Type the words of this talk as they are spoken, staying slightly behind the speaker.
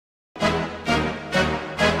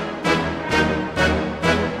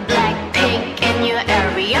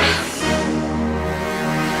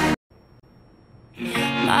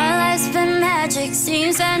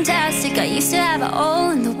seems fantastic. I used to have a hole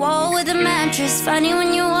in the wall with a mattress. Funny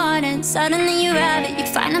when you want it, suddenly you have it. You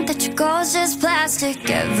find out that your goal's just plastic.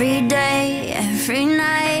 Every day, every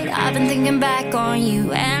night, I've been thinking back on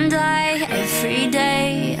you and I. Every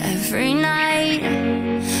day, every night,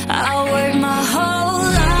 I work my whole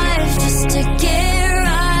life just to get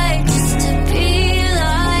right, just to be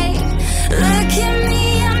like, look at me,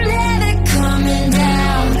 I'm never coming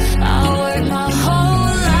down. I work my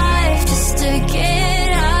whole life just to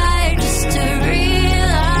get high, just to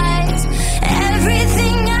realize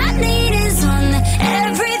everything I need is on the,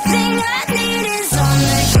 everything I need is on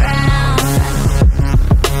the ground.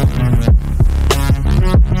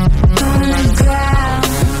 On the ground.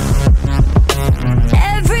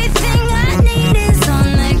 Everything I need is on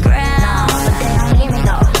the ground. They don't need me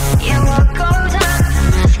though. You walk over,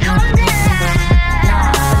 come down. They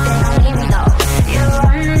don't need me though. You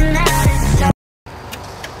run out of time.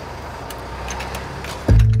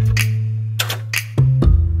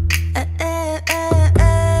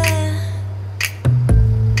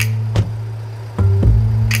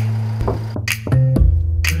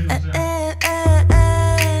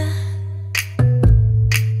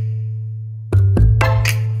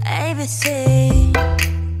 ABC,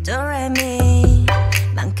 도레미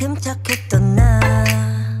만큼 착했던 나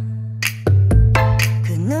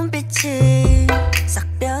그 눈빛이 싹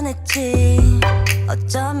변했지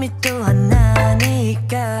어쩜 이 또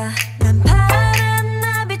하나니까 난 파란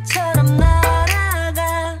나비처럼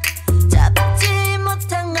날아가 잡지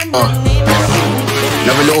못한 건 네 맘이니까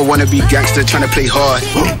Never little wannabe gangster trying to play hard.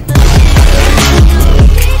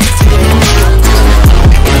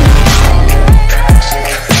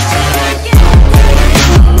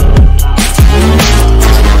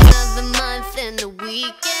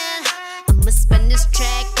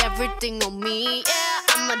 Everything on me,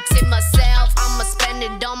 yeah. I'ma tip myself, I'ma spend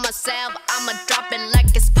it on myself. I'ma drop it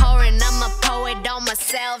like it's pouring, I'ma pour it on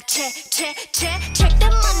myself. Check the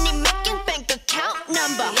money making bank account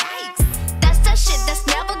number. That's that shit that's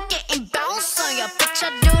never getting bounced on ya. Bitch, I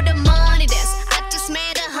do the money dance. I just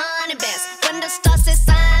made 100 bands. When the stars say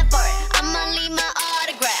sign for it, I'ma leave my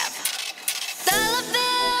autograph. Dollar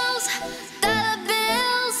bills,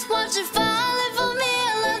 watch it falling for me.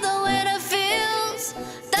 I love the way that feels.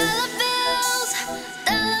 Dollar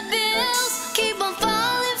bills, keep on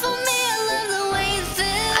falling for me. I love the way it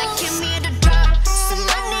feels. I came here to drop some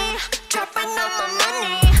money, dropping all my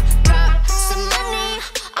money. Drop some money,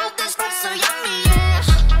 all this stuff so yummy, yeah.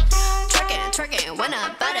 Twerking, when I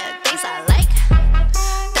buy the things I like.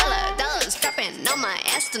 Dollars dropping on my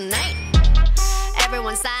ass tonight.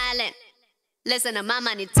 Everyone silent, listen to my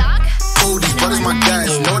money talk. Oh, these brothers my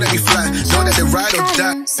guys, know that they fly, know that they ride or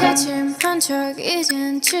die. 새침한 척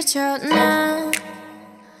이젠 지쳤나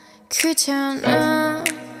귀찮아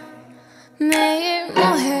매일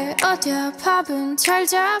뭐해 어디야 밥은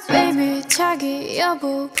잘자 baby 자기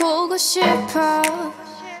여보 보고 싶어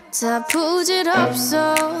다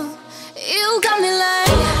부질없어 You got me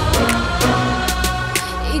like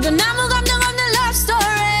이건 아무 감정 없는 love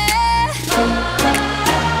story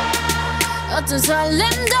어떤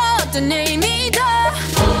설렘도 어떤 의미도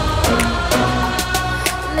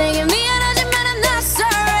내게 미안하지만 I'm not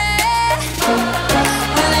sorry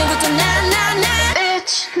오늘부터 나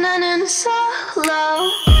Bitch 나는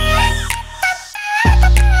solo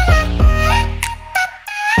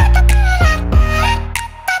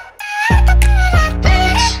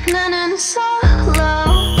Bitch 나는 solo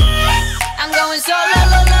I'm going solo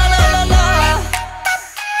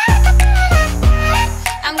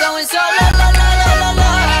I'm going solo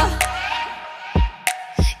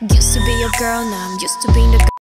Used to be your girl, now I'm used to being the girl.